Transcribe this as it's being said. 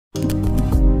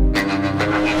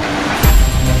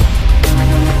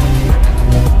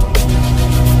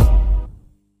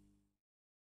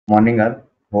Morning all.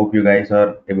 Hope you guys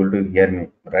are able to hear me,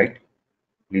 right?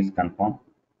 Please confirm.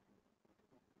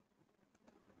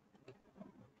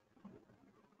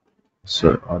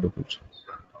 Sir, audible.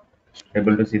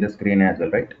 Able to see the screen as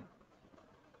well, right?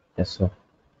 Yes, sir.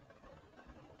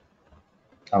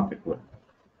 Okay, cool.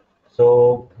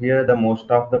 So here the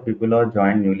most of the people are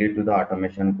joined newly to the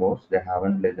automation course. They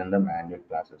haven't listened the manual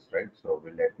classes, right? So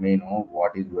will let me know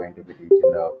what is going to be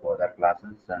teaching the further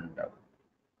classes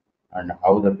and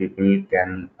how the people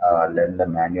can learn the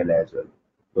manual as well.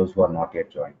 Those who are not yet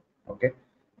joined. Okay.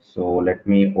 So let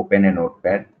me open a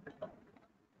notepad.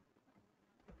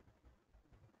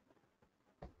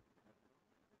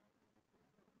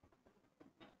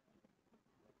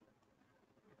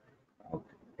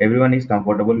 Okay. Everyone is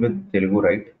comfortable with Telugu,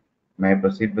 right? May I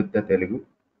proceed with the Telugu,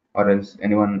 or else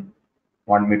anyone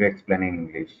want me to explain in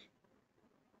English?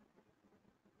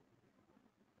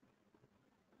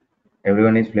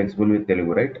 Everyone is flexible with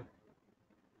Telugu, right?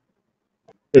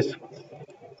 Yes.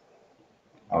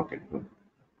 Okay, good.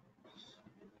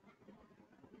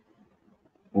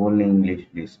 Only English,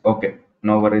 please. Okay,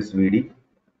 no worries, VD.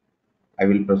 I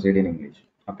will proceed in English.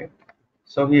 Okay.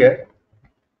 So here,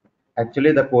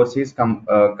 actually, the course is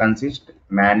consist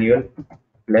manual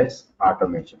plus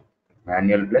automation.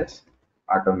 Manual plus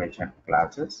automation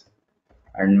classes,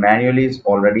 and manual is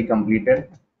already completed.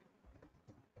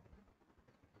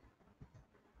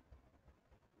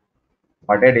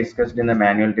 What I discussed in the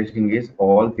manual testing is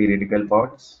all theoretical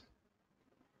parts,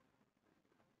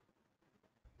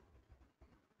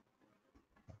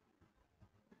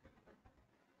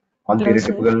 Hello,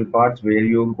 sir. where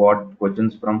you got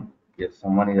questions from. Yes,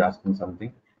 someone is asking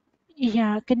something.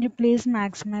 Yeah, can you please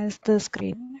maximize the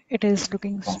screen? It is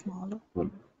looking Okay, small. cool.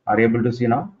 Are you able to see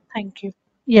now? Thank you.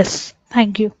 Yes,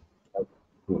 thank you. Okay,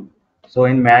 cool. So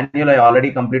in manual, I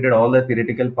already completed all the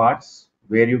theoretical parts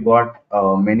where you got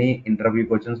many interview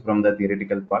questions from the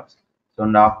theoretical parts. So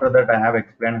and after that, I have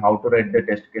explained how to write the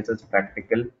test cases,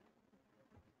 practical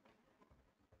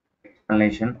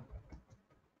explanation,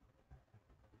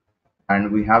 and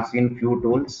we have seen few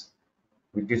tools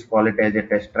which is called it as a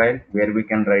test trial where we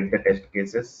can write the test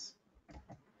cases.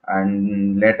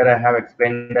 And later I have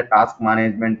explained the task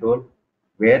management tool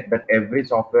where that every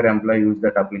software employee use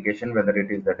that application, whether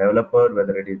it is the developer,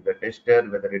 whether it is the tester,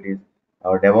 whether it is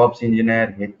a DevOps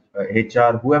engineer,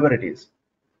 HR, whoever it is,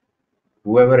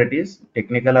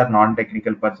 technical or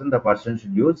non-technical person, the person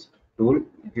should use tool.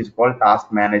 It is called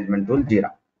task management tool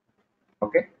Jira.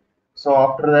 Okay. So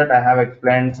after that, I have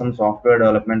explained some software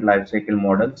development lifecycle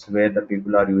models where the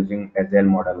people are using Agile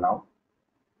model now.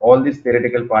 All these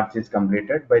theoretical parts is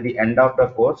completed. By the end of the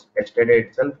course, yesterday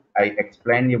itself, I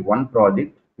explained you one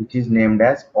project which is named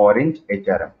as Orange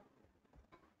HRM.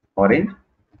 Orange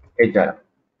HRM.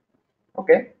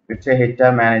 Okay, it's a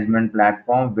HR management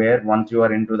platform where once you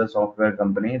are into the software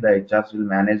company, the HRs will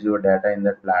manage your data in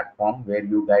that platform where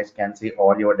you guys can see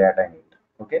all your data in it.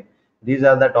 Okay, these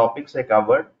are the topics I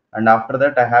covered, and after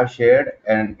that, I have shared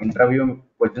an interview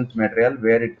questions material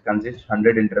where it consists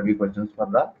 100 interview questions for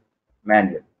the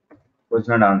manual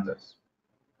question and answers.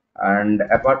 And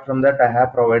apart from that, I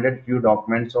have provided few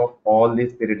documents of all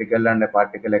these theoretical and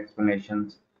practical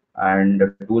explanations and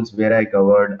tools where I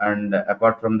covered. And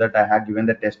apart from that, I have given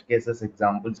the test cases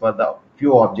examples for the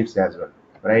few objects as well,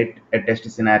 right? A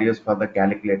test scenarios for the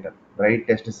calculator, right?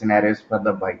 Test scenarios for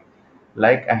the bike.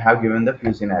 Like I have given the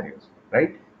few scenarios,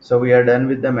 right? So we are done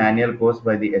with the manual course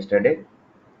by the yesterday.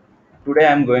 Today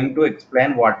I'm going to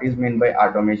explain what is meant by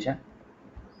automation,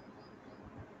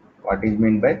 what is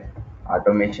meant by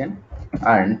automation,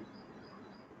 and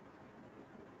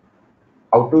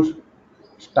how to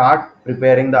start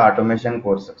preparing the automation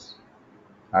courses,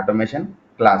 automation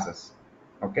classes.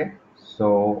 Okay,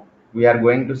 so we are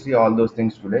going to see all those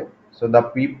things today. So the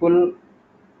people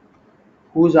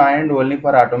who joined only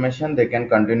for automation, they can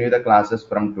continue the classes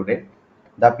from today.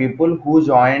 The people who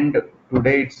joined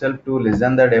today itself to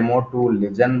listen the demo, to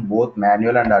listen both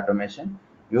manual and automation,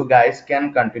 you guys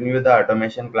can continue the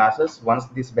automation classes once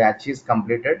this batch is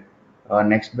completed.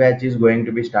 Next batch is going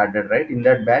to be started, right? In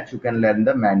that batch you can learn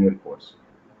the manual course.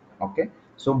 Okay,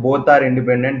 so both are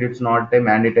independent. It's not a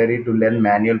mandatory to learn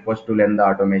manual first to learn the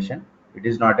automation. It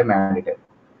is not a mandatory.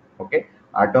 Okay,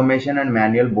 automation and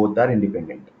manual both are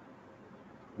independent.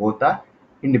 Both are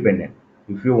independent.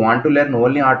 If you want to learn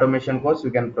only automation course, you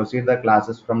can proceed the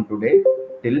classes from today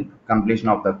till completion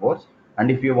of the course. And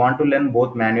if you want to learn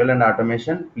both manual and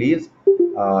automation, please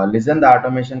listen the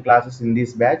automation classes in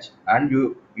this batch, and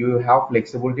you have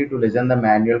flexibility to listen the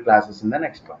manual classes in the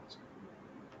next batch.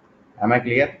 Am I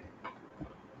clear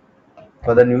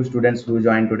for the new students who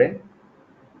joined today?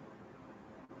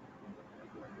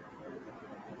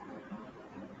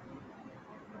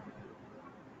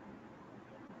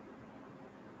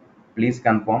 please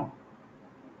confirm.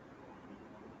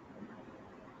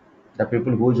 The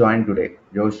people who joined today: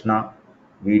 Joshna,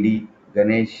 VD,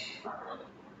 Ganesh,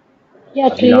 Yeah,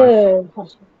 Abhilash, clear,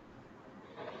 Harsha.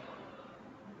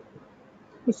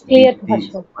 It's clear, Deepti,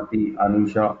 Harsha. Sumati,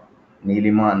 Anusha,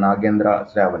 Neelima,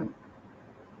 Nagendra, Shravani.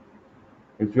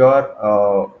 If you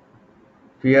are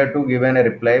fear to give a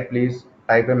reply, please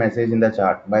type a message in the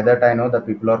chat. By that I know the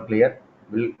people are clear.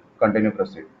 We'll continue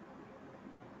proceed.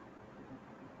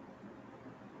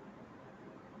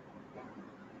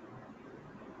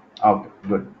 Okay,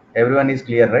 good. Everyone is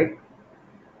clear, right?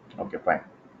 Okay, fine.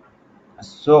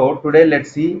 So today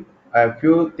let's see a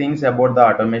few things about the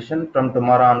automation. From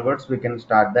tomorrow onwards, we can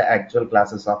start the actual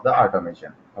classes of the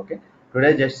automation. Okay.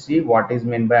 Today just see what is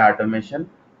meant by automation,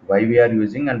 why we are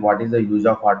using, and what is the use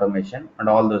of automation, and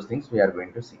all those things we are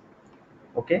going to see.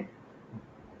 Okay.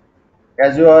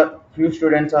 As you are few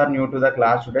students are new to the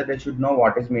class today, they should know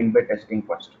what is meant by testing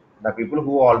first. The people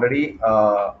who already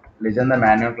listen the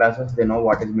manual classes, they know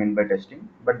what is meant by testing.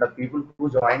 But the people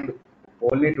who joined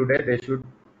only today, they should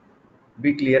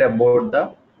be clear about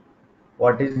the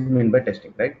what is meant by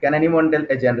testing, right? Can anyone tell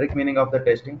a generic meaning of the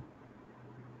testing?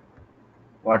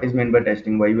 What is meant by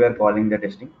testing? Why we are calling the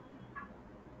testing?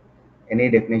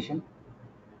 Any definition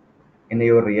in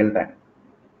your real time?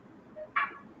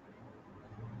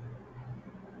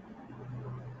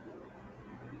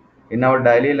 In our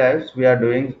daily lives, we are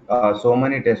doing so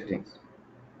many testings.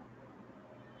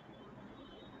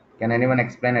 Can anyone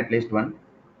explain at least one?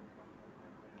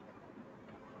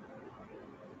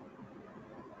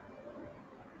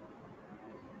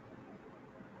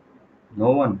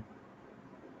 No one.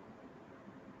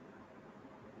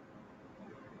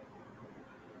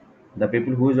 The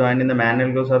people who joined in the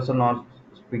manual course are also not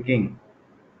speaking.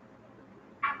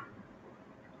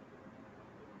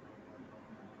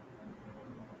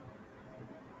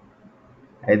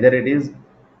 Either it is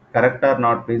correct or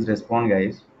not. Please respond,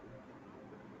 guys.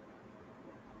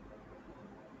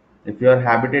 If you are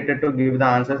habituated to give the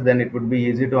answers, then it would be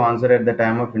easy to answer at the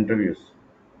time of interviews.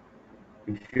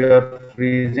 If you are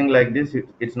freezing like this,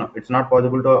 it's not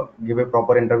possible to give a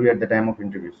proper interview at the time of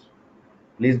interviews.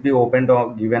 Please be open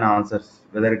to given answers.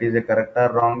 Whether it is a correct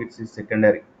or wrong, it's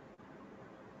secondary.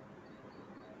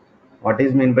 What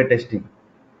is meant by testing?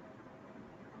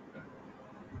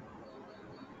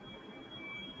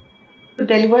 To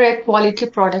deliver a quality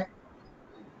product.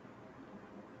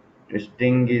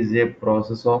 Testing is a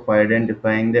process of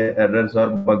identifying the errors or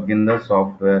bug in the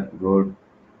software. Good.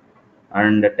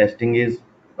 And testing is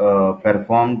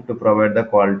performed to provide the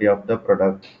quality of the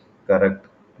product. Correct.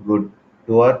 Good.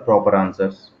 Two are proper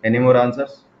answers. Any more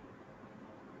answers?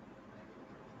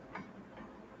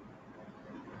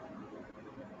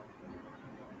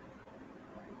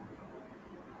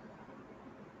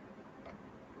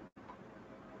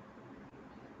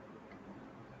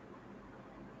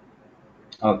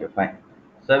 Okay, fine.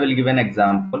 So I will give an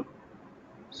example.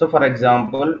 So for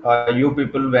example, you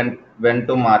people went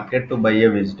to market to buy a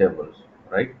vegetables,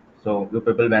 right? So you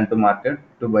people went to market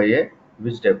to buy a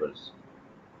vegetables.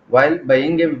 While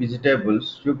buying a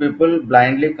vegetables, you people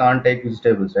blindly can't take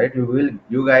vegetables, right?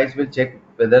 You guys will check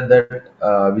whether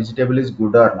that vegetable is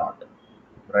good or not,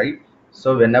 right?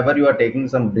 So whenever you are taking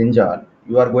some brinjal,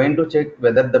 you are going to check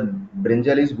whether the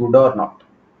brinjal is good or not.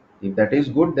 If that is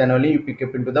good, then only you pick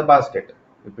up into the basket.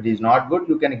 If it is not good,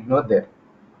 you can ignore there,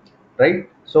 right?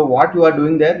 So what you are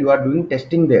doing there, you are doing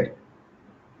testing there.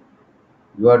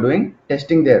 You are doing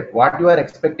testing there. What you are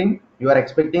expecting, you are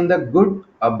expecting the good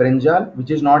brinjal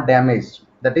which is not damaged.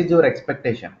 That is your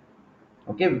expectation.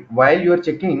 Okay, while you are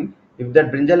checking, if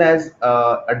that brinjal has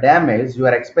a damage, you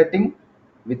are expecting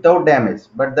without damage,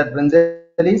 but that brinjal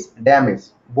is damaged,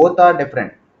 both are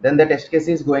different, then the test case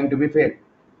is going to be failed.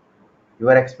 You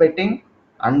are expecting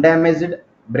undamaged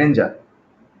brinjal,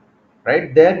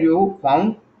 right? There you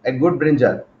found a good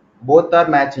brinjal, both are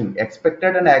matching,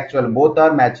 expected and actual both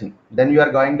are matching, then you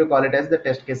are going to call it as the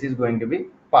test case is going to be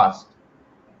passed.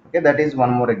 Okay, that is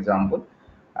one more example.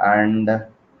 And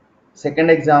second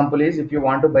example is, if you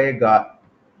want to buy a car,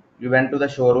 you went to the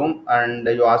showroom and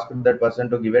you asked that person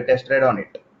to give a test ride on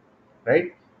it,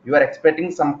 right? You are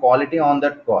expecting some quality on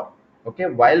that car. Okay,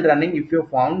 while running, if you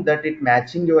found that it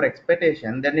matching your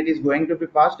expectation, then it is going to be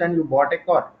passed and you bought a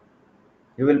car.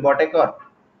 You will bought a car.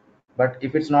 But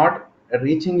if it's not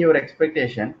reaching your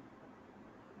expectation,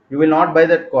 you will not buy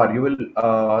that car. You will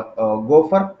go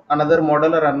for another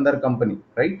model or another company,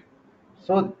 right?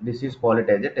 So this is called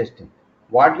as a testing.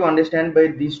 What you understand by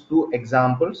these two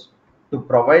examples: to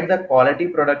provide the quality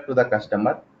product to the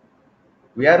customer,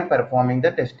 we are performing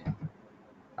the testing.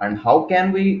 And how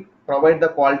can we provide the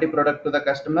quality product to the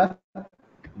customer?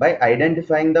 by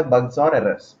identifying the bugs or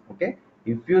errors. Okay,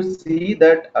 if you see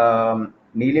that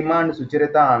Nilima and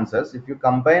Sucharita answers, if you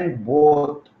combine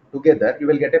both together, you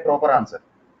will get a proper answer.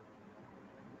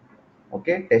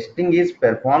 Okay, testing is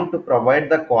performed to provide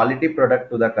the quality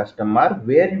product to the customer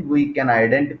where we can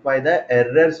identify the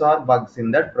errors or bugs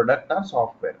in that product or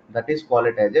software. That is called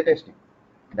it as a testing.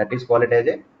 That is called it as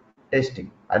a testing.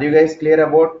 Are you guys clear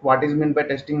about what is meant by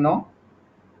testing now?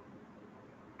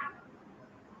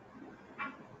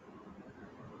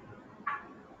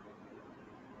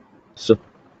 So,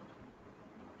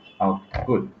 Okay,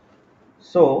 good.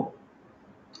 So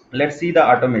let's see the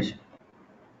automation.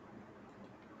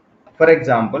 For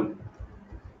example,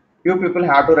 you people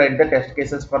have to write the test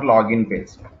cases for login page.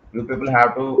 You people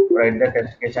have to write the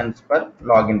test cases for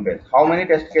login page. How many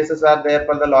test cases are there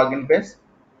for the login page?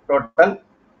 Total,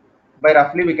 by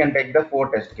roughly we can take the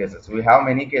 4 test cases. We have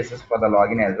many cases for the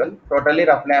login as well. Totally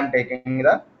roughly I am taking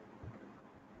the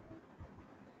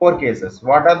 4 cases.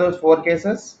 What are those 4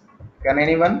 cases? Can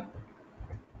anyone?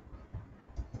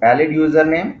 Valid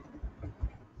username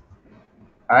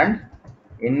and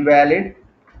invalid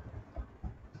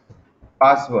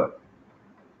password.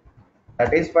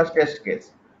 That is first test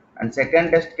case. And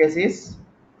second test case is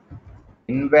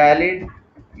invalid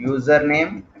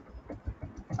username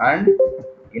and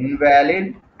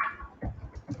invalid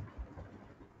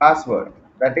password.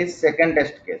 That is second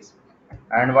test case.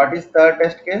 And what is third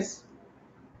test case?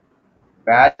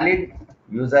 Valid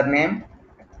username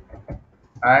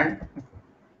and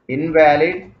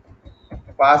invalid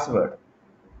password.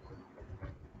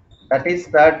 That is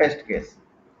third test case.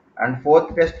 And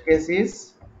fourth test case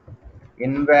is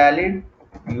invalid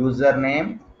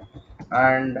username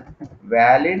and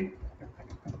valid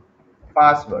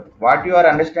password. What you are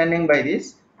understanding by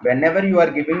this, whenever you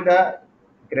are giving the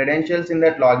credentials in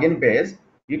that login page,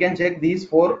 you can check these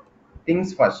 4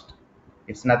 things first.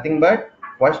 It's nothing but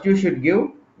first you should give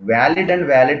valid and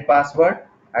valid password,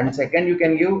 and second you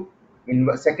can give in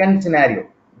second scenario,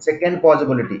 second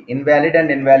possibility invalid and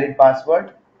invalid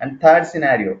password, and third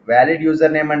scenario valid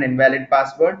username and invalid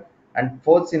password, and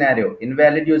fourth scenario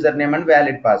invalid username and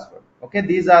valid password. Okay,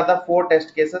 these are the 4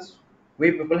 test cases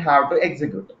we people have to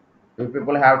execute. We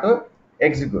people have to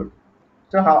execute.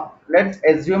 So how, let's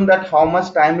assume that how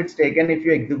much time it's taken if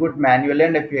you execute manually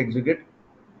and if you execute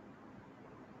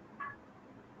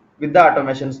with the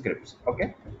automation scripts.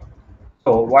 Okay,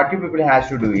 so what you people has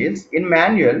to do is in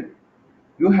manual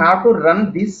you have to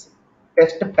run this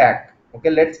test pack. Okay,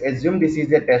 let's assume this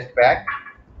is a test pack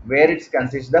where it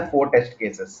consists the 4 test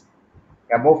cases,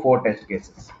 above 4 test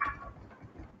cases.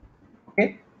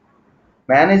 Okay,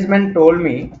 management told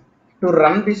me to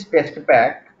run this test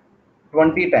pack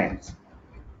 20 times.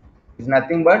 Is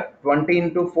nothing but 20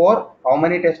 into 4. How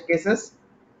many test cases?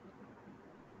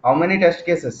 How many test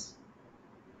cases?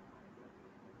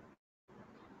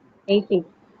 80.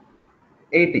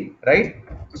 80, right?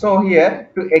 So here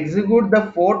to execute the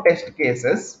 4 test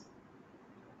cases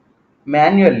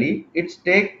manually, it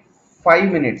take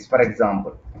 5 minutes, for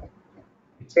example.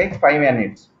 It take 5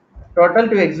 minutes. Total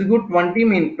to execute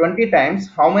 20 times,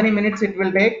 how many minutes it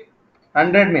will take?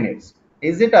 100 minutes.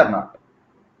 Is it or not?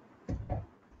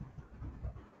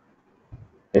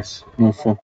 yes.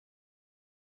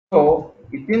 So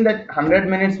within that 100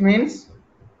 minutes means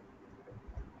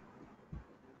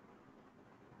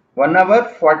 1 hour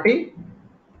 40,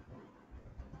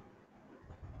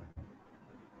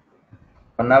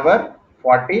 1 hour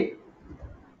 40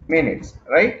 minutes,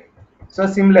 right? So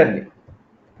similarly,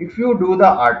 if you do the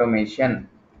automation,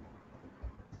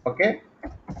 okay,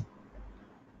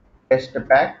 test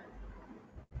pack,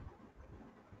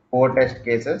 4 test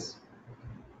cases,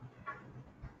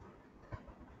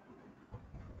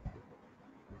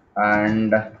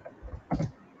 and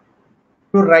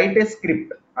to write a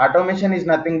script. Automation is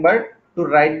nothing but to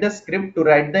write the script, to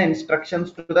write the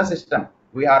instructions to the system.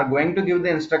 We are going to give the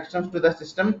instructions to the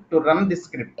system to run the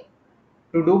script.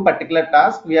 To do particular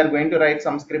task, we are going to write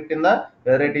some script in the,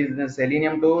 whether it is the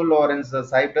Selenium tool or in the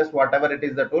Cypress, whatever it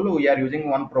is the tool, we are using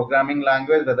one programming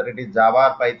language, whether it is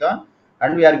Java or Python,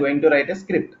 and we are going to write a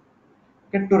script.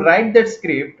 Okay, to write that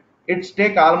script, it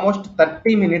take almost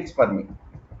 30 minutes for me.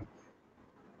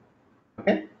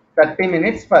 Okay, 30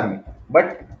 minutes for me.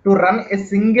 But to run a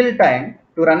single time,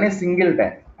 it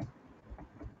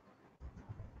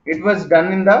was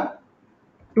done in the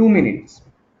 2 minutes.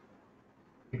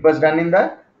 It was done in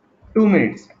the 2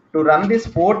 minutes. To run these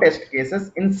 4 test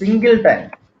cases in single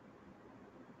time,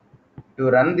 to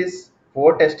run these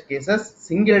 4 test cases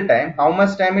single time, how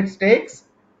much time it takes?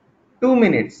 2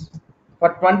 minutes.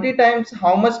 For 20 times,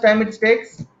 how much time it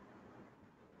takes?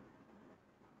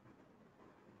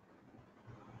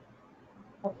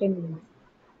 40 minutes.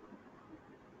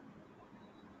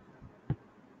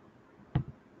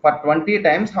 For 20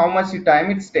 times, how much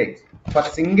time it takes? For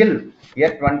single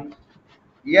here 20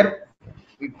 here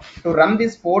to run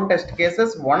these 4 test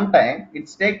cases one time, it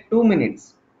takes 2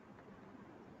 minutes.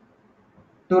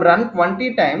 To run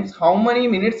 20 times, how many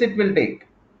minutes it will take?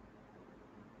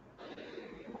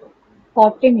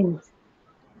 40 minutes.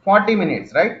 40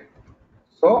 minutes, right?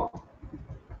 So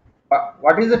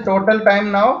what is the total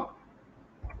time now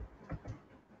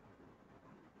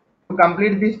to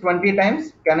complete these 20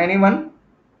 times? Can anyone?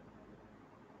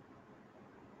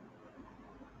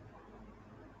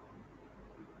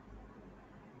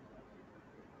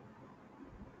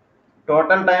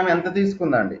 Total time ఎంత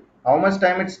తీసుకుందండి? How much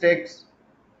time it takes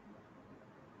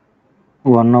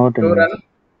 1 hour 10 to minutes.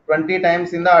 run 20 times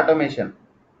in the automation?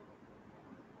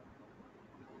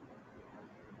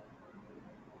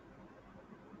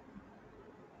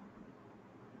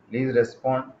 Please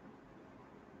respond.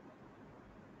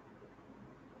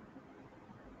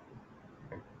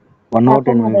 1 hour Half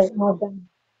 10 an hour minutes. more than.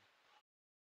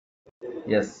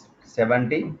 Yes,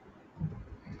 70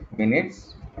 minutes.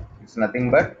 It's nothing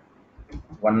but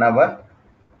 1 hour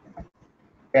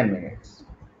 10 minutes.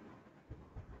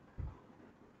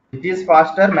 Which is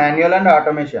faster, manual and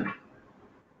automation?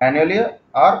 Manually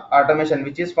or automation,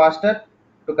 which is faster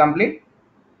to complete?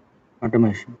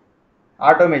 Automation.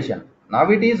 Automation. Now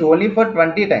it is only for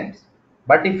 20 times,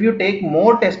 but if you take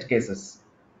more test cases,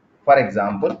 for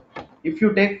example, if you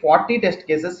take 40 test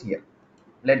cases here,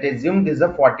 let's assume these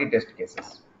are 40 test cases.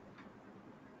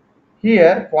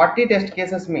 Here 40 test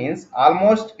cases means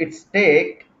almost it's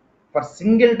take for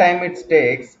single time it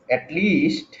takes at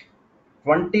least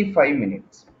 25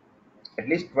 minutes. At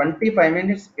least 25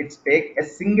 minutes it take a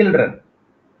single run.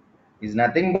 Is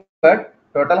nothing but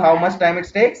total how much time it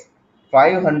takes?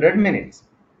 500 minutes.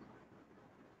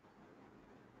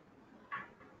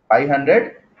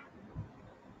 500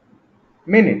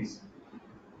 minutes.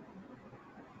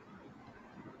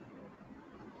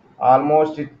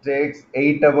 Almost it takes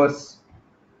 8 hours.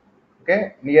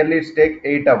 Okay, nearly it takes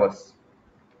 8 hours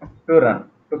to run,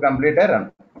 to complete a run.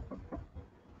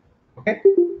 Okay,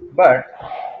 but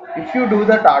if you do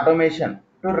that automation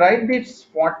to write these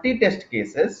 40 test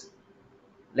cases,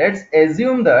 let's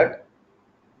assume that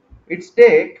it's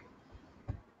take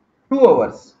 2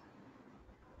 hours.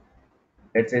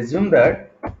 Let's assume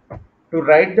that to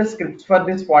write the scripts for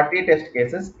these 40 test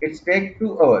cases, it's take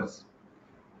 2 hours.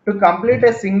 To complete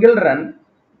a single run,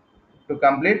 to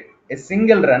complete a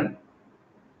single run,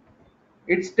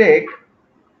 it's take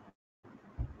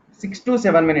 6 to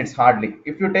 7 minutes hardly.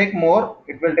 If you take more,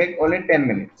 it will take only 10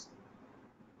 minutes.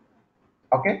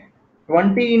 Okay,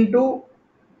 20 into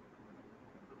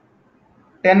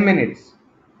 10 minutes.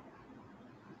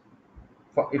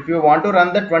 If you want to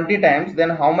run the 20 times,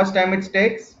 then how much time it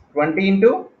takes? 20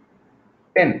 into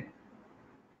 10,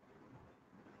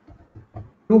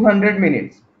 200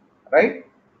 minutes, right?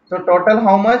 So total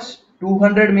how much?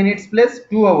 200 minutes plus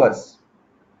 2 hours.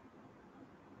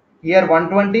 Here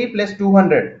 120 plus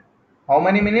 200. How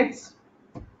many minutes?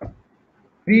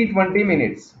 320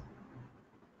 minutes.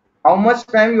 How much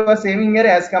time you are saving here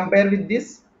as compared with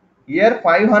this? Here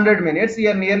 500 minutes,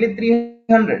 here nearly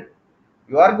 300.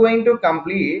 You are going to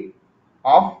complete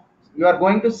off, you are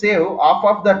going to save half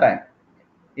of the time.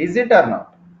 Is it or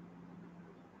not?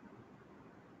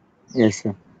 Yes,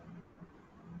 sir.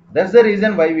 That's the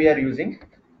reason why we are using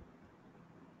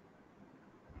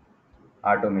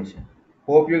automation.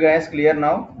 Hope you guys clear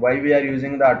now why we are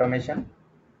using the automation.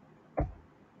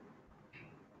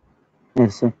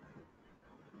 Yes, sir.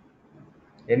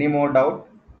 Any more doubt?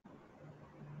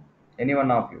 Any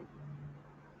one of you?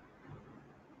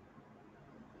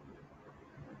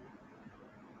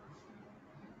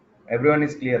 Everyone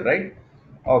is clear, right?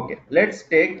 Okay, let's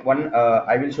take one.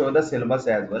 I will show the syllabus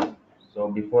as well. So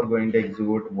before going to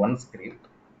execute one script,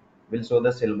 we'll show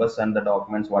the syllabus and the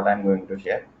documents what I'm going to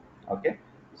share. Okay,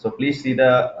 so please see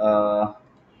the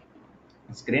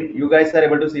screen. You guys are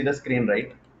able to see the screen,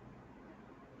 right?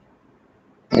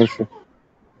 Yes, sir.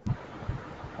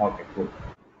 Okay, cool.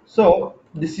 So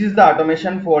this is the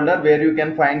automation folder where you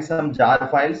can find some jar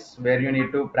files where you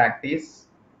need to practice,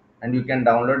 and you can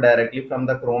download directly from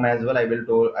the Chrome as well. I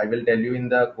will tell you in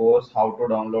the course how to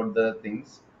download the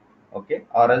things. Okay,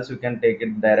 or else you can take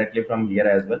it directly from here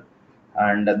as well.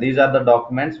 And these are the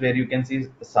documents where you can see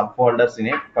subfolders in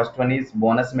it. First one is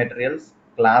bonus materials,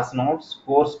 class notes,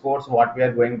 course what we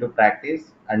are going to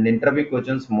practice, and interview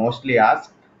questions mostly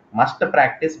asked, must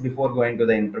practice before going to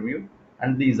the interview,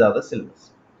 and these are the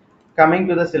syllabus. Coming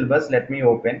to the syllabus, let me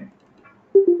open.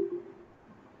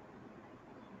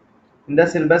 In the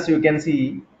syllabus you can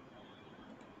see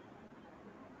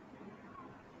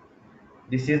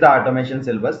This is the automation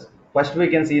syllabus. First we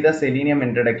can see the selenium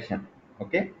introduction.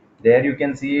 Okay, there you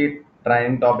can see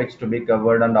training topics to be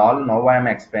covered and all. Now I am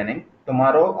explaining.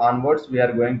 Tomorrow onwards we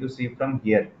are going to see from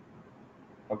here.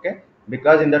 Okay,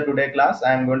 because in the today class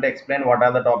I am going to explain what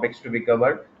are the topics to be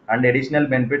covered and additional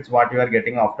benefits what you are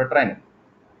getting after training.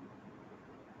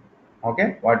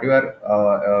 Okay, what your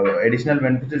additional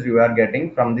benefits you are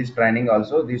getting from this training,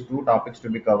 also these two topics to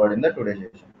be covered in the today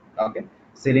session. Okay,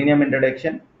 selenium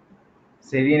introduction,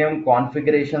 selenium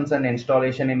configurations and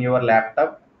installation in your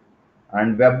laptop,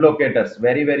 and web locators,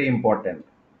 very very important.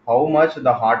 How much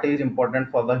the heart is important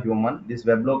for the human, this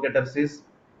web locators is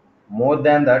more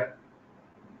than that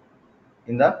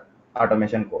in the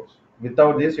automation course.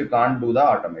 Without this you can't do the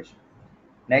automation.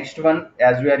 Next one,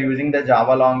 as we are using the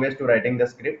Java language to writing the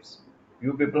scripts,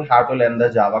 you people have to learn the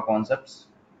Java concepts.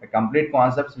 The complete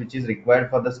concepts which is required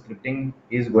for the scripting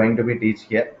is going to be teach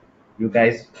here. You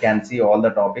guys can see all the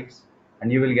topics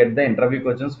and you will get the interview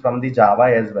questions from the Java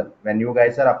as well. When you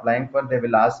guys are applying for, they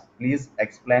will ask, please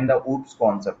explain the OOPS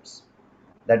concepts.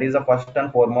 That is the first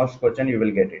and foremost question you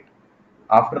will get it.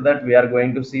 After that we are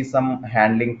going to see some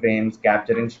handling frames,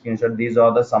 capturing screenshot. These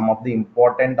are the some of the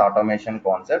important automation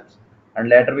concepts, and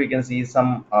later we can see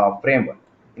some framework.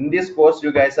 In this course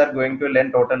you guys are going to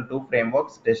learn total two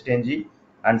frameworks, TestNG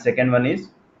and second one is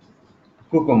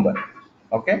Cucumber.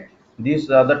 Okay, these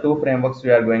are the two frameworks we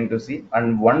are going to see,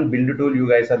 and one build tool you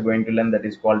guys are going to learn, that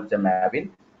is called Maven.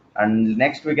 And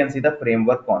next we can see the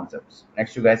framework concepts.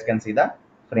 Next you guys can see the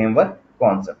framework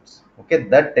concepts. Okay,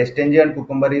 that test engine and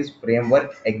Cucumber is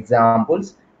framework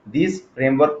examples. These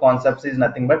framework concepts is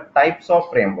nothing but types of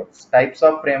frameworks. Types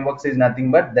of frameworks is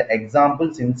nothing but the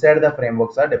examples inside the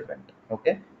frameworks are different.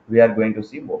 Okay, we are going to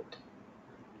see both.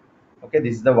 Okay,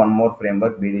 this is the one more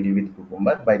framework BDD with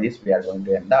Cucumber. By this we are going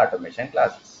to end the automation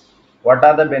classes. What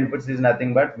are the benefits is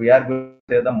nothing but we are going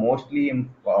to say the mostly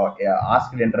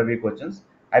asked interview questions.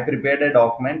 I prepared a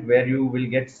document where you will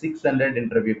get 600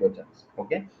 interview questions.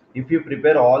 Okay, if you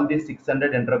prepare all these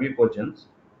 600 interview questions,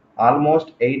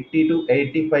 almost 80 to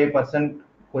 85%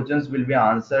 questions will be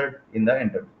answered in the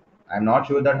interview. I'm not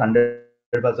sure that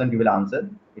 100% you will answer.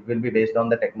 It will be based on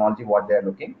the technology what they are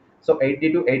looking. So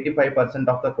 80 to 85%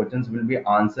 of the questions will be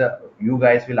answered. You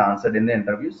guys will answer in the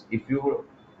interviews if you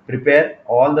prepare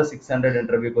all the 600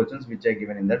 interview questions which are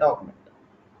given in the document.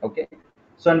 Okay.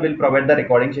 So and we'll provide the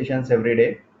recording sessions every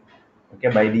day. Okay,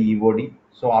 by the EOD.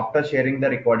 So after sharing the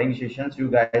recording sessions,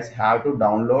 you guys have to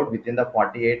download within the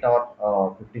 48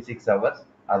 or 56 hours.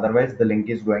 Otherwise, the link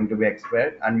is going to be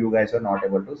expired and you guys are not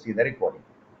able to see the recording.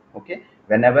 Okay,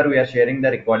 whenever we are sharing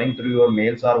the recording through your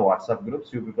mails or WhatsApp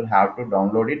groups, you people have to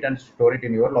download it and store it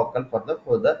in your local for the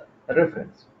further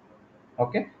reference.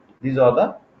 Okay, these are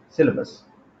the syllabus.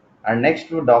 And next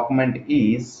document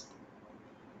is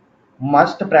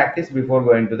must practice before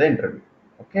going to the interview.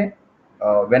 Okay,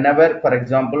 whenever, for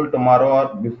example,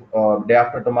 tomorrow or day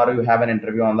after tomorrow you have an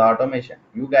interview on the automation,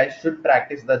 you guys should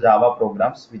practice the Java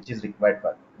programs which is required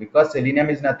for, because selenium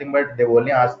is nothing but they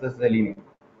only ask the selenium.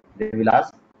 They will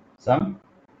ask some,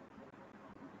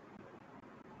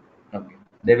 okay,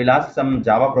 they will ask some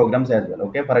Java programs as well.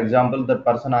 Okay, for example, the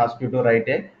person asks you to write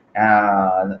a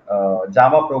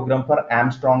Java program for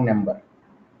Armstrong number.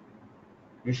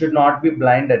 You should not be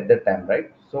blind at that time,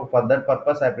 right? So for that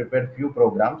purpose I prepared few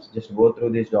programs. Just go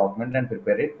through this document and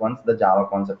prepare it once the Java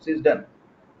concepts is done.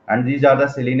 And these are the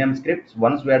selenium scripts.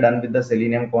 Once we are done with the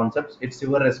selenium concepts, it's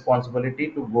your responsibility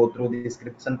to go through these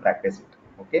scripts and practice it.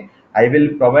 Okay, I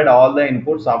will provide all the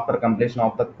inputs after completion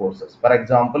of the courses. For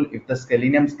example, if the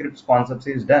selenium scripts concepts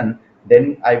is done,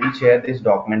 then I will share this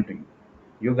document to you.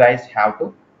 You guys have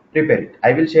to prepare it.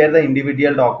 I will share the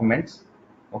individual documents.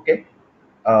 Okay,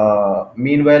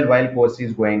 meanwhile while course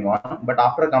is going on, but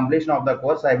after completion of the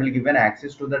course I will give an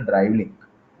access to the drive link.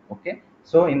 Okay,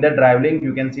 so in the drive link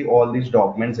you can see all these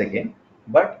documents again.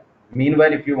 But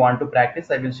meanwhile if you want to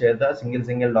practice, I will share the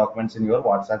single documents in your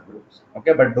WhatsApp groups.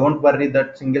 Okay, but don't worry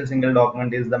that single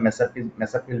document is the mess up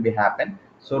will be happen.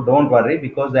 So don't worry,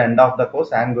 because the end of the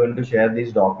course I am going to share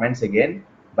these documents again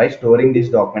by storing these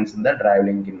documents in the drive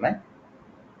link in my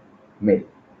mail.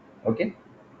 Okay,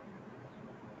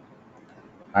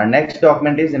 and next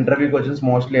document is interview questions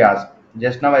mostly asked.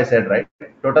 Just now I said, right?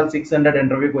 Total 600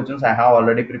 interview questions I have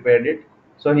already prepared it.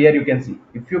 So here you can see,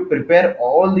 if you prepare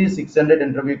all these 600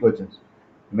 interview questions,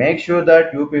 make sure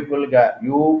that you people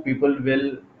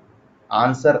will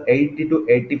answer 80 to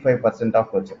 85% of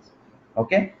questions.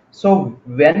 Okay, so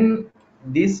when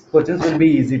these questions will be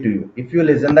easy to you, if you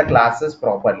listen the classes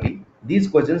properly, these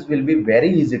questions will be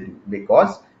very easy to you,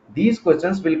 because these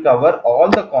questions will cover all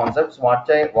the concepts what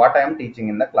I am teaching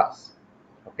in the class.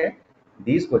 Okay,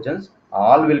 these questions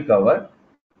all will cover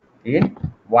in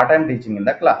what I'm teaching in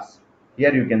the class.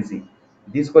 Here you can see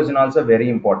this question also very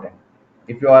important.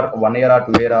 If you are 1 year or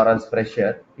 2 year or else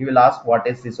fresher, he will ask what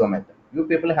is CISO method. You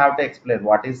people have to explain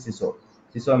what is CISO.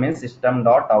 CISO means system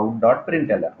dot out dot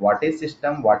println. What is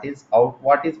system? What is out?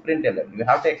 What is println? You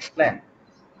have to explain.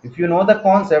 If you know the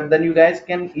concept, then you guys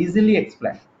can easily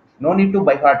explain. No need to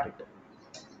by heart it.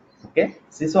 Okay,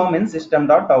 CISO means system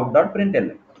dot out dot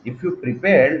println. If you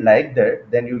prepare like that,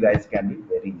 then you guys can be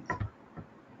very easy.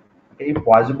 Okay, if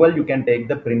possible, you can take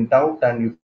the printout and you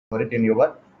can store it in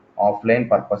your offline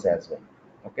purpose as well.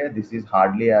 Okay, this is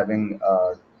hardly having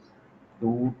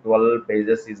 212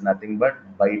 pages is nothing but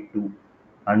by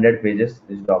 200 pages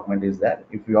this document is there.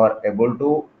 If you are able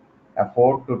to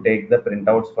afford to take the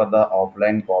printouts for the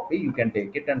offline copy, you can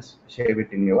take it and save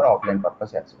it in your offline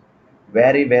purpose as well.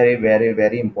 Very, very, very,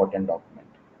 very important document.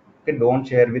 Okay, don't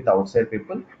share with outside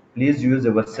people. Please use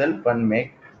yourself and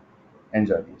make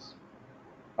enjoy this.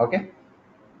 Okay,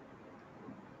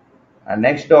 and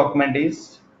next document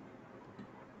is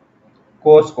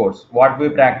course. What we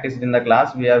practiced in the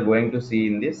class, we are going to see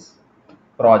in this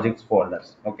projects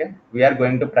folders. Okay, we are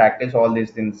going to practice all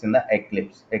these things in the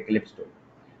eclipse tool.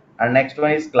 And next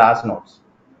one is class notes.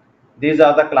 These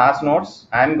are the class notes.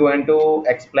 I'm going to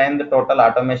explain the total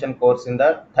automation course in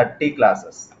the 30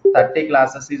 classes. 30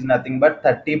 classes is nothing but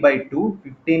 30 by 2,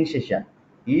 15 session.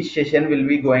 Each session will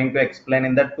be going to explain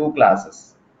in the 2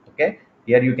 classes. Okay,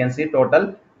 here you can see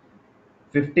total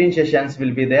 15 sessions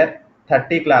will be there,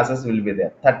 30 classes will be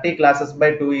there. 30 classes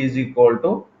by 2 is equal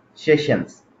to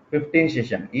sessions. 15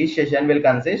 session, each session will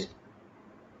consist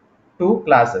 2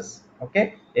 classes.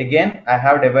 Okay, again I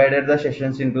have divided the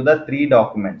sessions into the 3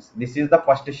 documents. This is the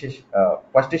first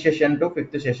session to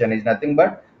fifth session is nothing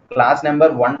but class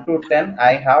number 1 to 10.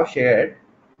 I have shared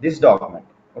this document.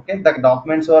 Okay, the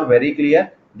documents are very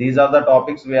clear. These are the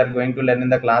topics we are going to learn in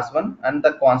the class 1 and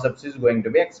the concepts is going to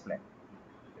be explained.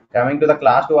 Coming to the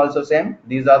class 2 also same.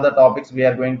 These are the topics we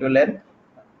are going to learn.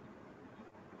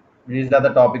 These are the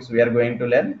topics we are going to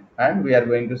learn and we are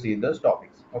going to see those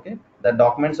topics. Okay, the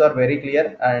documents are very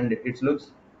clear and it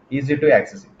looks easy to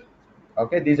access it.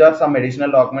 Okay, these are some additional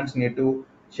documents need to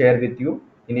share with you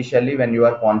initially when you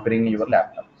are configuring your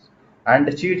laptops. And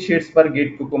the cheat sheets for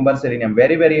Git, Cucumber, Selenium,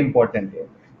 very, very important here.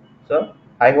 So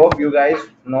I hope you guys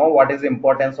know what is the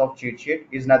importance of cheat sheet.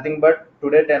 Is nothing but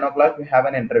today 10 o'clock we have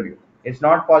an interview. It's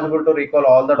not possible to recall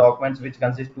all the documents which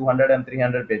consist 200 and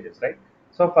 300 pages, right?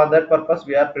 So for that purpose,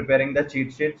 we are preparing the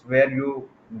cheat sheets where you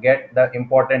get the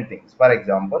important things. For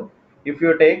example, if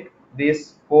you take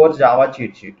this core Java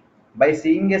cheat sheet, by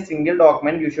seeing a single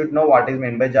document, you should know what is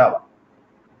meant by Java.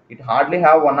 It hardly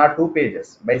have 1 or 2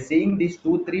 pages. By seeing these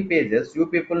 2-3 pages, you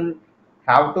people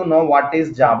have to know what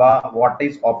is Java, what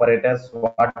is operators,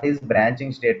 what is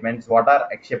branching statements, what are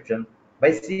exceptions.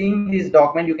 By seeing this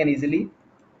document, you can easily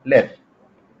learn.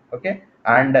 Okay,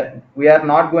 and we are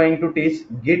not going to teach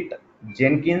Git,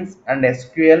 Jenkins, and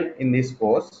SQL in this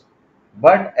course.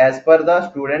 But as per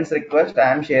the students' request,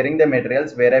 I am sharing the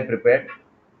materials where I prepared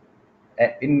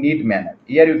in neat manner.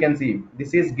 Here you can see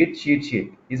this is Git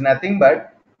sheet. Is nothing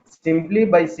but simply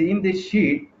by seeing this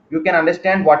sheet you can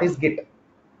understand what is Git.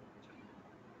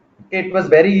 Okay, it was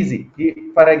very easy.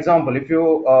 For example, if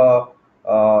you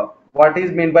what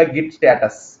is meant by Git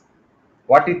status,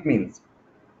 what it means.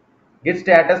 Git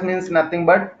status means nothing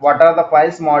but what are the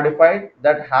files modified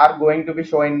that are going to be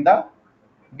shown in the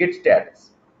Git status.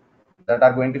 That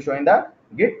are going to show in the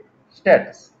Git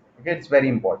status. Okay, it's very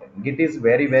important. Git is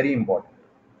very, very important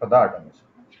for the automation.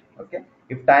 Okay,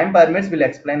 if time permits, we'll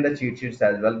explain the cheat sheets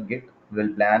as well. Git will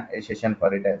plan a session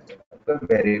for it as well. Okay,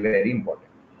 very, very important.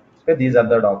 Okay, these are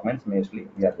the documents mostly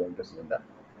we are going to see in the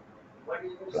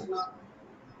class.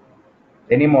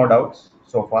 Any more doubts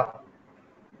so far?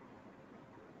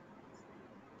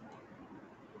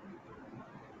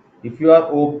 If you are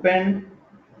open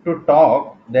to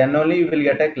talk, then only you will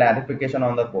get a clarification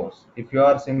on the course. If you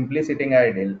are simply sitting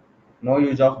idle, no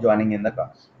use of joining in the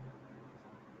class.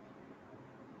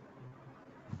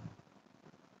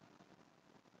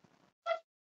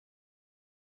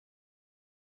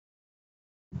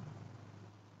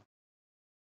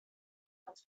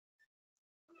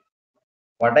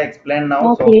 What I explained now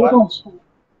Yeah, so clear, far, Harsha.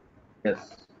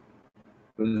 yes,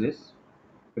 to this,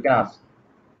 you can ask.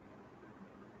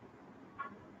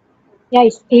 Yeah,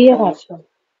 it's clear, Harsha.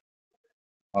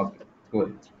 Okay,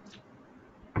 cool.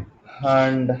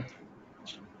 And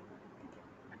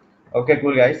okay,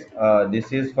 cool guys.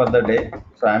 This is for the day.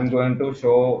 So I'm going to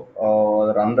show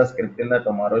run the script in the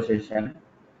tomorrow session.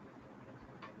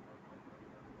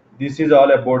 This is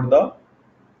all about the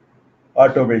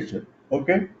automation.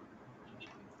 Okay.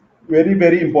 Very,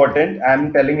 very important.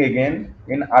 I'm telling again,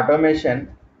 in automation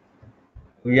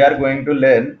we are going to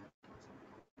learn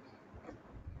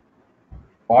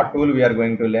what tool we are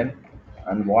going to learn,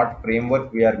 and what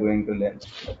framework we are going to learn,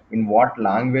 in what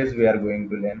language we are going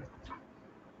to learn.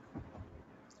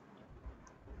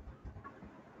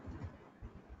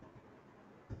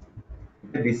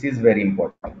 This is very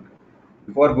important.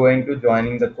 Before going to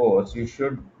joining the course, you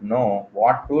should know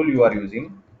what tool you are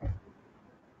using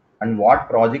and what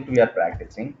project we are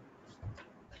practicing.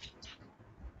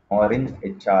 Or in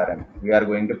HRM, we are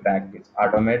going to practice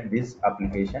automate this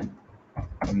application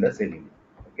in the Selenium.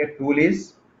 Okay, tool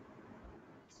is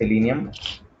Selenium.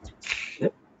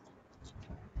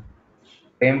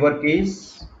 Framework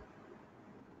is,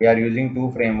 we are using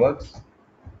two frameworks.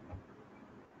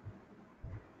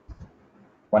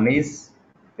 One is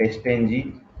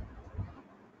TestNG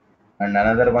and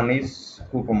another one is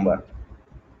Cucumber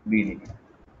BDD.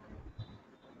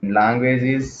 Language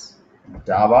is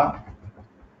Java.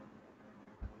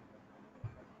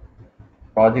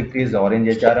 Project is Orange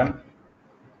HRM.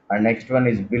 And next one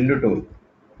is build tool.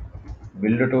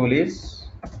 Build tool is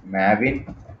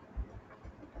Maven.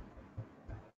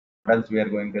 What else we are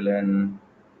going to learn?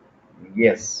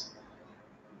 Yes,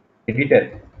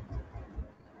 editor.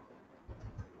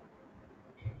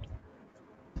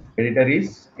 Editor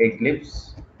is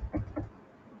Eclipse.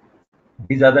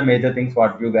 These are the major things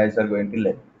what you guys are going to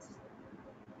learn.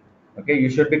 Okay, you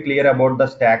should be clear about the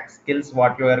stack skills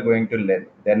what you are going to learn.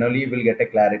 Then only you will get a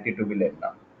clarity to be learned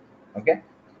now. Okay,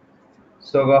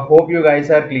 so hope you guys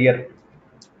are clear.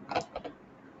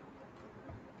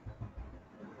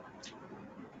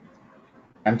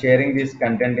 I'm sharing this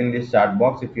content in this chat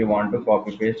box if you want to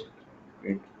copy paste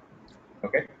it.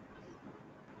 Okay,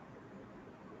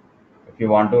 if you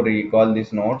want to recall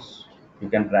these notes, you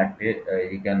can practice.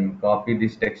 You can copy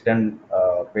this text and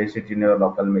paste it in your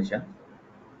local machine.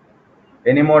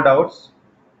 Any more doubts?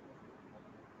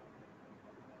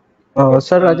 Sir, I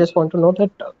Total. just want to know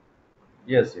that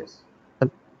Yes, yes.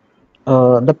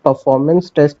 the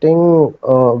performance testing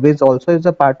which also is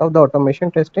a part of the automation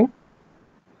testing.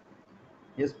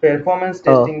 Yes, performance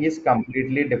Uh, testing is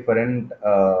completely different.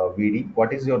 VD,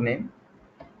 what is your name?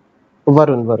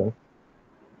 Varun.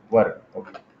 Work.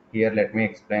 Okay. Here, let me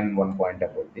explain one point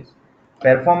about this.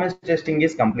 Performance testing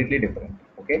is completely different.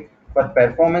 Okay. For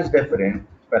performance testing,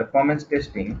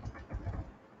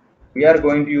 we are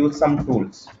going to use some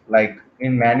tools like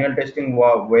in manual testing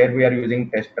where we are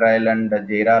using test trial and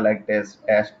Jira like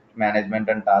test management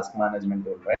and task management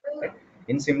tool, right?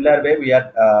 In similar way, we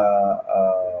are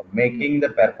making the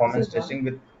performance testing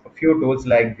with a few tools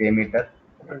like JMeter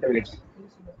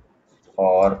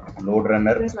or load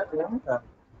runner.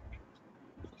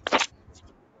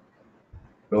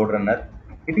 Roadrunner.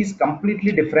 It is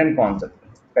completely different concept.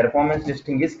 Performance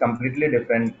testing is completely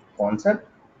different concept.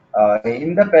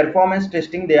 In the performance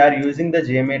testing, they are using the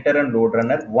JMeter and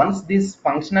Roadrunner. Once this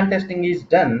functional testing is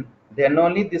done, then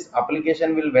only this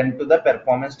application will went to the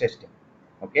performance testing.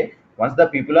 Okay. Once the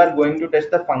people are going to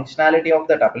test the functionality of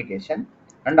that application,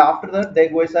 and after that, they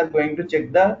guys are going to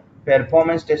check the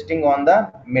performance testing on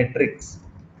the metrics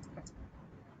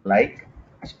like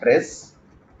stress,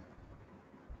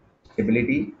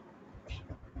 stability.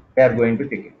 They are going to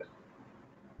check it.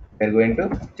 They're going to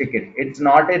check it. It's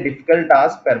not a difficult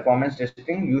task, performance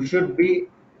testing. You should be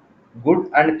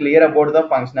good and clear about the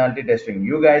functionality testing.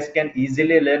 You guys can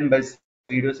easily learn by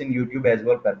videos in YouTube as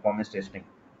well, performance testing.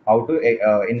 How to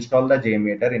install the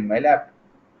JMeter in my laptop,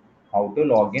 how to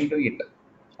log into it,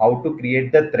 how to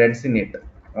create the threads in it.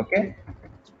 Okay,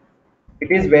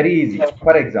 it is very easy.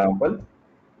 For example,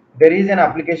 there is an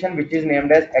application which is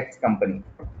named as X company.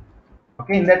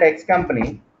 Okay, in that X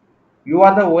company, you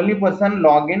are the only person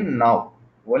login now.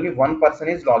 Only one person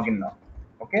is login now.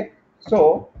 Okay,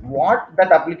 so what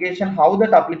that application, how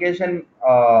that application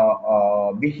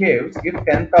behaves if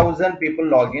 10,000 people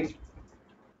log in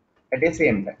at the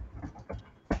same time.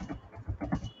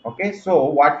 Okay, so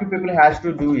what you people has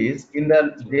to do is in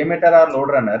the JMeter or load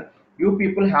runner, you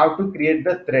people have to create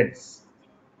the threads.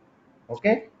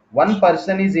 Okay, one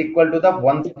person is equal to the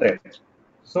one thread.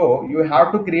 So you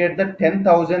have to create the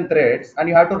 10,000 threads and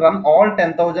you have to run all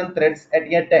 10,000 threads at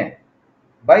a time.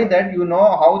 By that, you know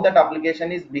how that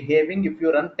application is behaving. If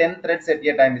you run 10 threads at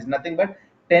a time, is nothing but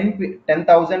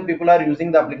 10,000 people are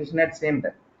using the application at same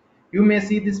time. You may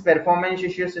see this performance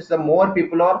issues is the more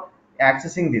people are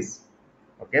accessing this.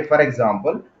 Okay, for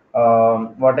example,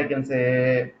 what I can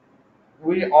say,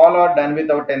 we all are done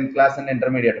with our 10th class and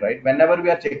intermediate, right? Whenever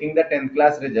we are checking the 10th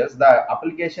class results, the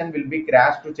application will be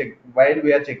crashed to check while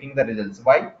we are checking the results.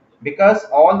 Why? Because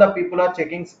all the people are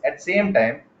checking at same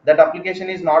time, that application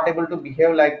is not able to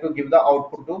behave like to give the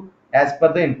output to as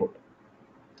per the input.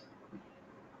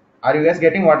 Are you guys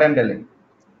getting what I'm telling?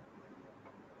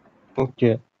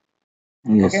 Okay.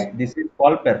 Yes. Okay, this is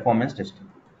called performance testing.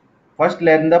 First,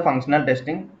 learn the functional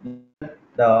testing.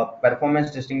 The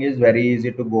performance testing is very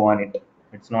easy to go on it.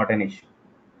 It's not an issue.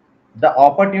 The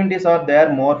opportunities are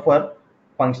there more for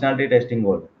functionality testing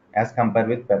goal as compared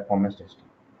with performance testing,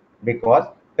 because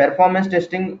performance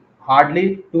testing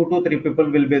hardly 2 to 3 people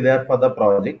will be there for the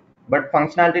project, but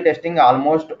functionality testing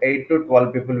almost 8 to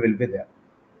 12 people will be there.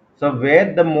 So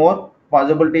where the more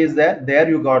possibility is there, there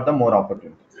you got the more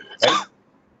opportunity, right?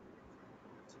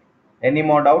 Any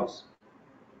more doubts?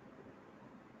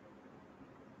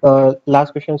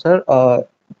 Last question, sir.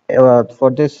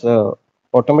 For this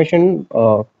automation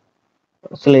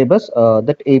syllabus,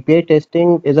 that API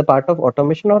testing is a part of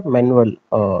automation or manual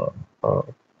uh,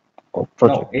 No,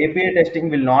 project? API testing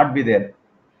will not be there.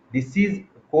 This is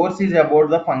course is about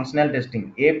the functional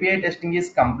testing. API testing is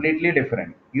completely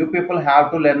different. You people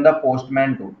have to learn the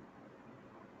Postman tool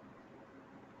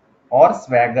or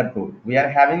Swagger tool. We are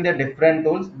having the different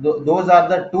tools. Those are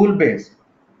the tool based,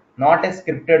 not a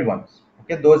scripted ones.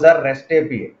 Okay, those are REST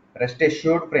API, REST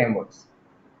assured frameworks.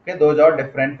 Okay, those are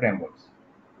different frameworks.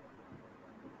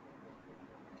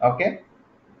 Okay,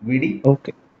 VD.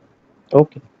 Okay.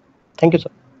 Okay. Thank you, sir.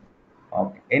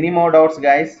 Okay. Any more doubts,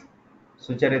 guys?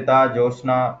 Sucharita,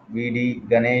 Joshna, VD,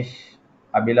 Ganesh,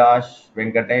 Abhilash,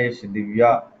 Venkatesh,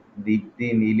 Divya,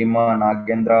 Deepti, Nilima,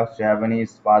 Nagendra, Shavani,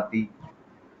 Swati.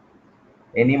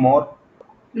 Any more?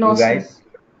 No, You sir. guys?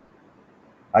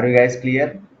 Are you guys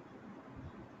clear?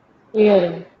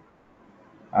 Clear.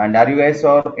 And are you guys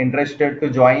are interested to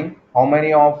join? How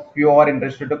many of you are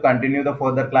interested to continue the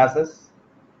further classes?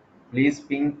 Please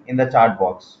ping in the chat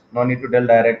box. No need to tell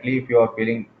directly if you are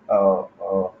feeling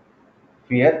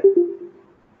fear.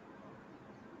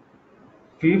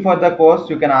 Fee for the course,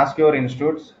 you can ask your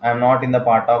institutes. I'm not in the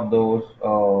part of those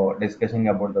discussing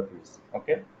about the fees.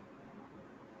 Okay,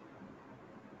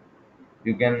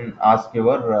 you can ask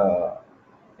your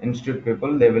institute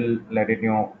people. They will let it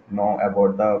know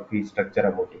about the fee structure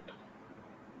about it.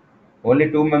 Only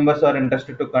two members are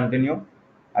interested to continue.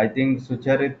 I think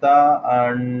Sucharita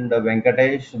and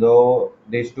Venkatesh, though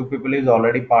these two people is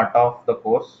already part of the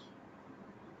course.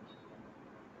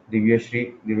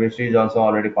 Divyashri is also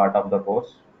already part of the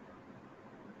course.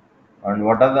 And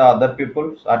what are the other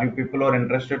people? Are you people are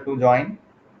interested to join?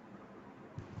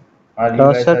 Or you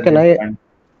guys Sir, are can just I join?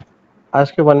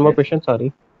 ask you one more Yes, question?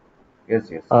 Sorry. yes.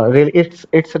 Really,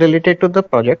 it's related to the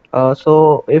project.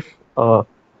 So uh,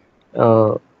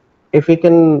 if we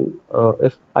can,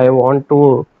 if I want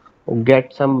to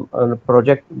get some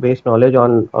project-based knowledge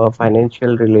on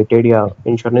financial related, yeah,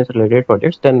 insurance related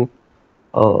projects, then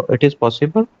it is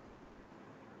possible.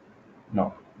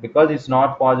 No, because it's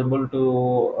not possible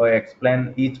to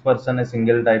explain each person a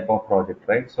single type of project,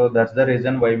 right? So that's the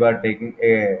reason why we are taking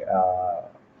a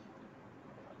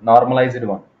normalized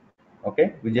one.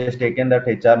 Okay, we just taken that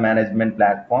HR management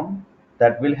platform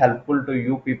that will helpful to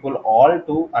you people all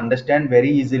to understand very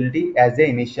easily as a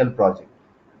initial project,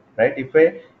 right? If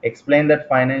I explain that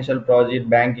financial project,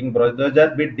 banking project, those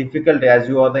are a bit difficult as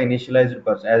you are the initialized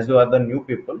person, as you are the new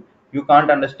people, you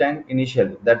can't understand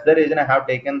initially. That's the reason I have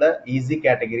taken the easy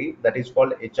category that is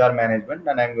called HR management,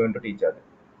 and I'm going to teach you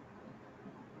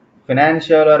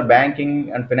financial or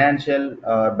banking and financial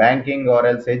banking or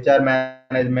else HR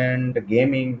management,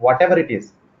 gaming, whatever it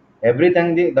is,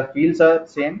 everything the fields are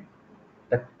same.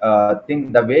 The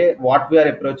thing, the way what we are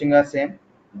approaching are same.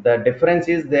 The difference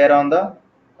is there on the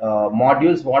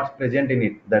modules what's present in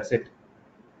it. That's it.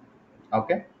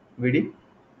 Okay, VD.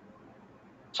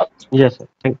 Yes, sir.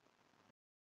 Thank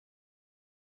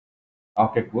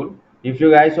Okay, cool. If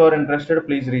you guys are interested,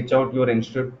 please reach out your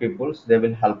institute peoples. They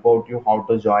will help out you how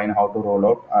to join, how to roll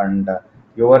out, and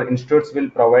your institutes will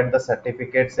provide the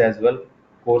certificates as well,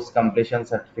 course completion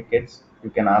certificates. You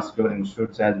can ask your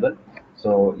institutes as well.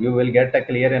 So you will get a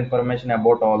clear information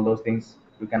about all those things.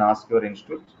 You can ask your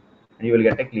institutes, and you will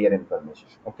get a clear information.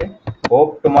 Okay.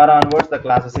 Hope tomorrow onwards the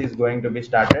classes is going to be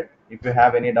started. If you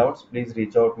have any doubts, please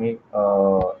reach out me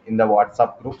in the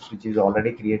WhatsApp groups, which is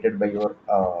already created by your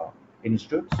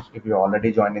institutes. If you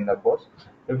already joined in the course,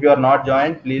 if you are not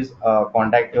joined, please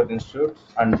contact your institutes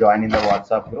and join in the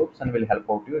WhatsApp groups, and we'll help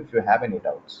out you if you have any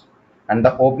doubts. And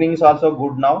the opening is also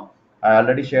good now. I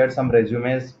already shared some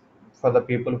resumes for the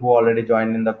people who already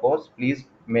joined in the course. Please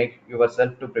make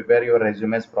yourself to prepare your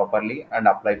resumes properly and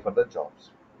apply for the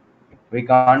jobs. We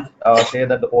can't say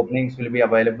that the openings will be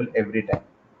available every time.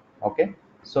 Okay,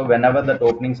 so whenever the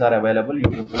openings are available, you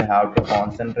people have to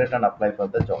concentrate and apply for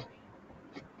the job.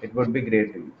 It would be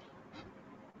great to you.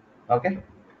 Okay,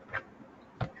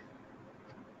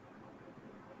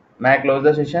 may I close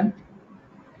the session?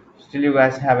 Still you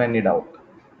guys have any doubt?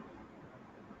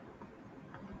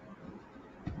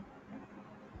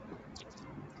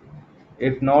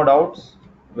 If no doubts,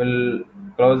 we'll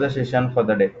close the session for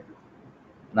the day.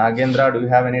 Nagendra, do you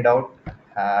have any doubt?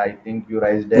 I think you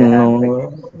raised a hand like.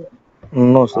 No,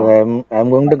 no, sir. Okay, I'm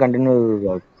going to continue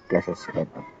the classes right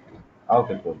now.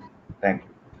 okay, cool. Thank you.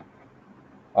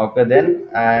 Okay, then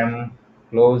I'm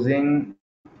closing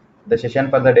the session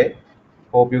for the day.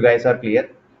 Hope you guys are clear.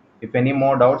 If any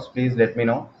more doubts, please let me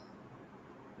know.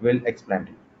 We'll explain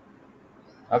to you.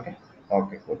 Okay,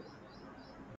 okay, cool.